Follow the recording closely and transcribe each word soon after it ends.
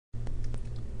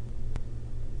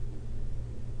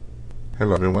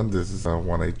Hello everyone, this is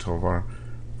Juan Tovar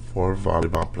for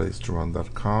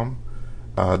volleyballplays2run.com.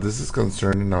 This is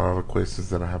concerning a lot of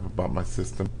questions that I have about my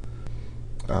system.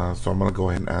 So I'm going to go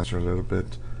ahead and answer a little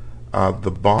bit. The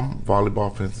BOM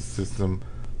volleyball offensive system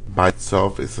by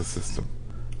itself is a system.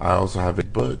 I also have a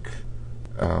book,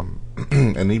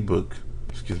 an ebook,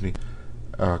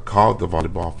 called the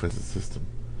volleyball offensive system.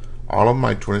 All of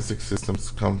my 26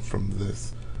 systems come from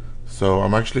this. So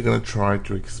I'm actually going to try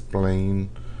to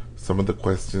explain some of the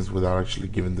questions without actually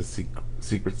giving the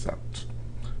secrets out.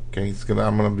 Okay,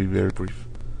 I'm gonna be very brief.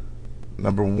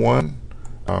 Number one,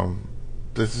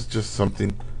 this is just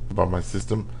something about my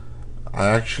system. I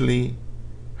actually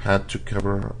had to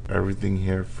cover everything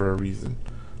here for a reason.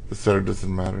 The setter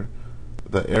doesn't matter.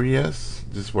 The areas,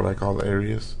 this is what I call the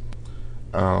areas,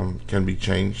 can be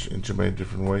changed into many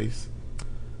different ways.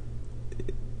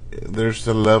 There's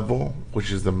a level,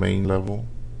 which is the main level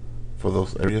for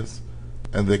those areas,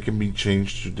 and they can be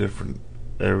changed to different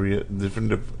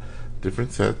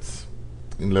sets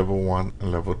in level 1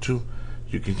 and level 2.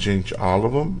 You can change all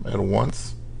of them at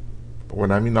once.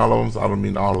 When I mean all of them, I don't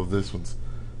mean all of these ones.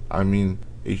 I mean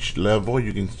each level.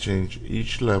 You can change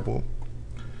each level.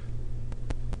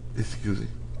 You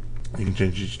can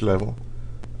change each level.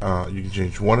 You can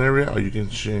change one area, or you can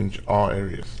change all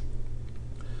areas,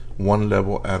 one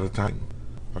level at a time.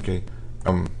 Okay.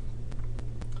 Of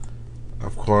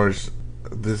course,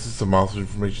 this is some also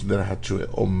information that I had to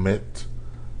omit,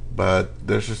 but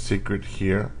there's a secret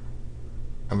here,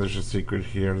 and there's a secret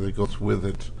here that goes with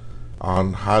it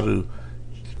on how to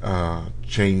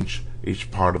change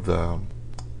each part of the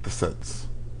sets.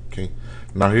 Okay.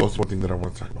 Now here's one thing that I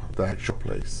want to talk about: the actual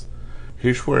place.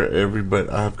 Here's where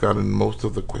I have gotten most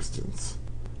of the questions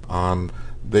on.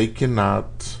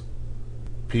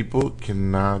 People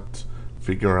cannot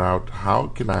figure out how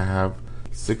can I have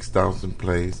 6,000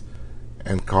 plays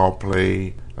and call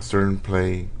play a certain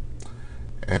play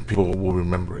and people will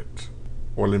remember it.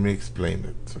 Well, let me explain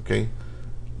it. Okay,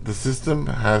 the system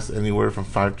has anywhere from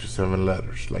 5 to 7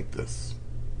 letters like this.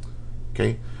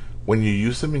 Okay, when you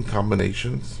use them in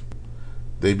combinations,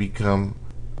 they become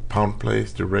pound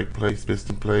plays, direct plays,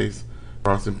 piston plays,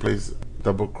 crossing plays,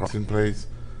 double crossing plays,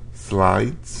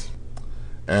 slides,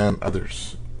 and other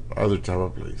type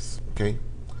of plays. Okay,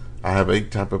 I have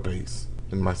 8 type of plays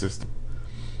in my system.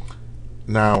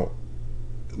 Now,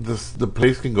 the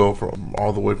plays can go from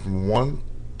all the way from 1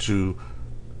 to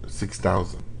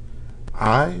 6,000.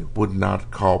 I would not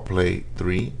call play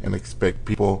 3 and expect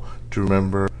people to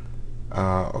remember,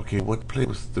 okay, what play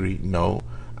was 3? No,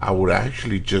 I would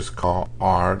actually just call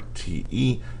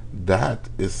RTE. That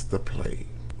is the play.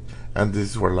 And this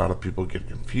is where a lot of people get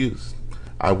confused.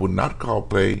 I would not call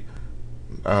play,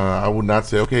 I would not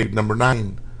say, okay, number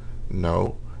 9.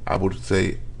 No, I would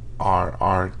say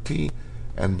RRT.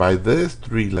 And by these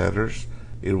 3 letters,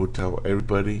 it would tell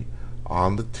everybody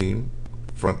on the team,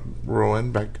 front row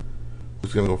and back,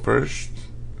 who's going to go first,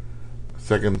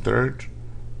 second, third,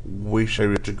 which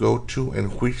area to go to,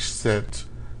 and which set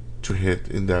to hit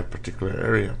in that particular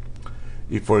area.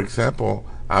 If, for example,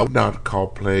 I would not call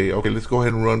play, okay, let's go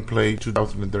ahead and run play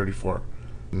 2034.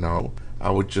 No,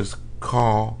 I would just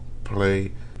call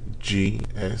play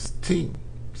GST.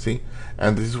 See?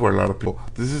 And this is where a lot of people,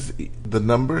 the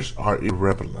numbers are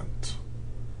irrelevant.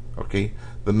 Okay?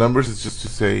 The numbers is just to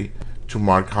say, to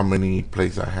mark how many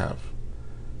plays I have.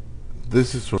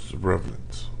 This is what's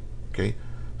relevant. Okay?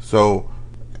 So,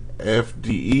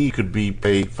 FDE could be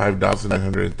play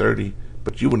 5,930,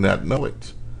 but you would not know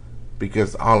it,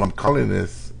 because all I'm calling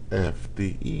is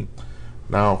FDE.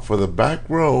 Now, for the back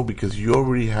row, because you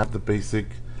already have the basic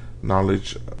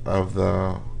knowledge of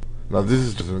now this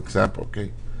is just an example,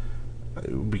 okay?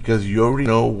 Because you already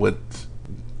know what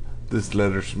these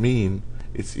letters mean,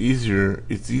 it's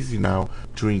easy now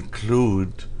to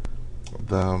include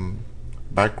the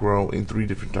back row in 3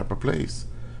 different type of plays.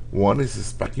 1 is a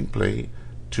spiking play,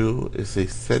 2 is a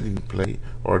setting play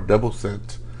or a double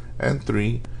set, and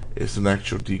 3 is an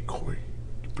actual decoy,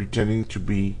 pretending to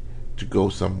go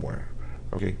somewhere.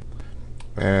 Okay,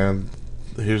 and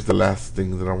here's the last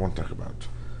thing that I want to talk about.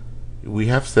 We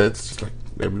have sets just like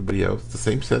everybody else, the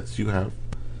same sets you have.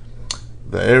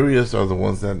 The areas are the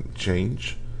ones that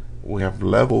change. We have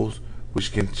levels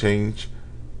which can change.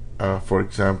 For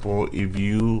example, if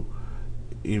you're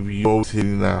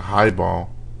hitting a high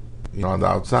ball, on the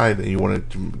outside, and you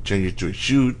wanted to change it to a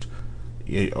shoot,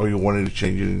 or you wanted to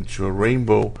change it into a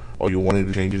rainbow, or you wanted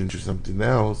to change it into something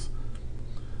else,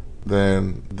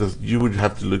 then you would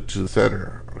have to look to the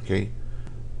setter. Okay.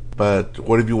 But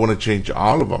what if you want to change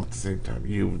all of them at the same time?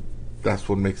 That's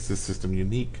what makes this system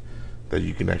unique, that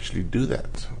you can actually do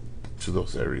that to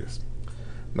those areas.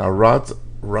 Now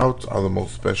routes are the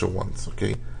most special ones.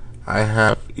 Okay, I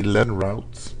have 11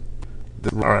 routes.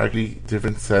 There are actually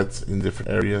different sets in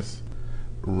different areas,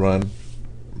 run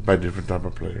by different type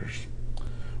of players.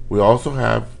 We also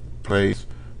have plays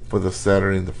for the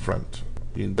setter in the front.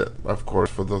 Of course,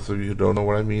 for those of you who don't know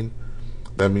what I mean,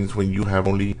 that means when you have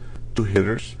only 2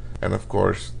 hitters, and of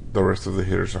course the rest of the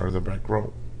hitters are in the back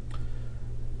row.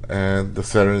 And the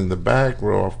setter in the back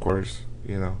row, of course,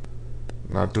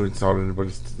 not to insult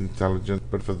anybody's intelligence,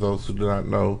 but for those who do not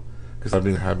know, because I've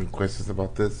been having questions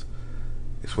about this,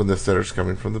 it's when the setter's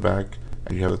coming from the back,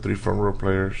 and you have the 3 front row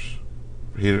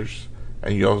hitters,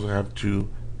 and you also have 2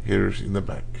 hitters in the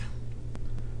back.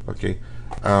 Okay.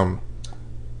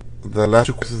 The last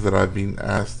 2 questions that I've been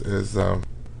asked is,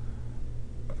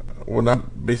 well,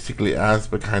 not basically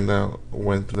asked, but kind of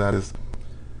went through that. Is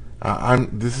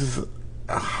this is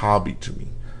a hobby to me.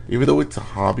 Even though it's a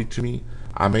hobby to me,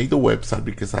 I made the website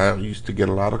because I used to get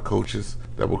a lot of coaches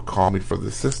that would call me for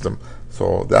the system.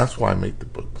 So that's why I made the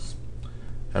books,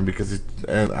 and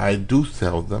and I do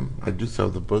sell them. I do sell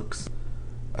the books.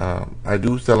 I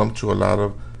do sell them to a lot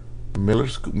of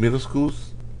middle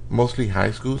schools, mostly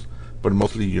high schools, but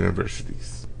mostly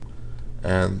universities.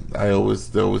 And they always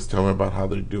tell me about how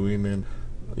they're doing, and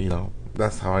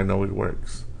that's how I know it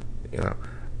works.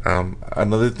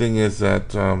 Another thing is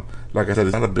that, like I said,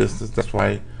 it's not a business. That's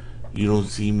why you don't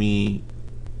see me,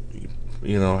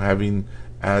 having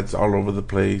ads all over the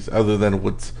place, other than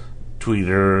what's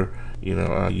Twitter,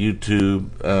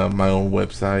 YouTube, my own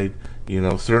website,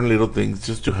 certain little things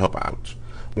just to help out.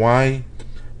 Why?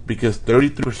 Because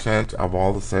 33% of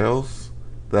all the sales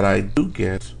that I do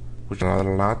get, which are not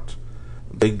a lot,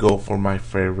 they go for my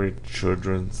favorite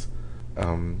children's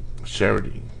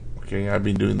charity. Okay, I've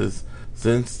been doing this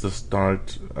since the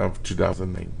start of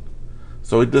 2008,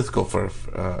 so it does go for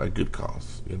a good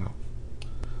cause.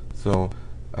 So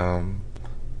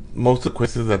most of the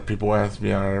questions that people ask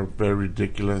me are very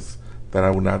ridiculous, that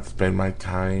I would not spend my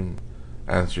time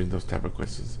answering those type of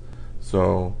questions.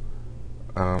 So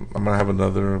I'm gonna have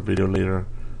another video later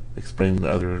explaining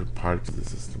other parts of the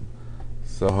system.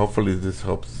 So hopefully this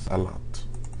helps a lot.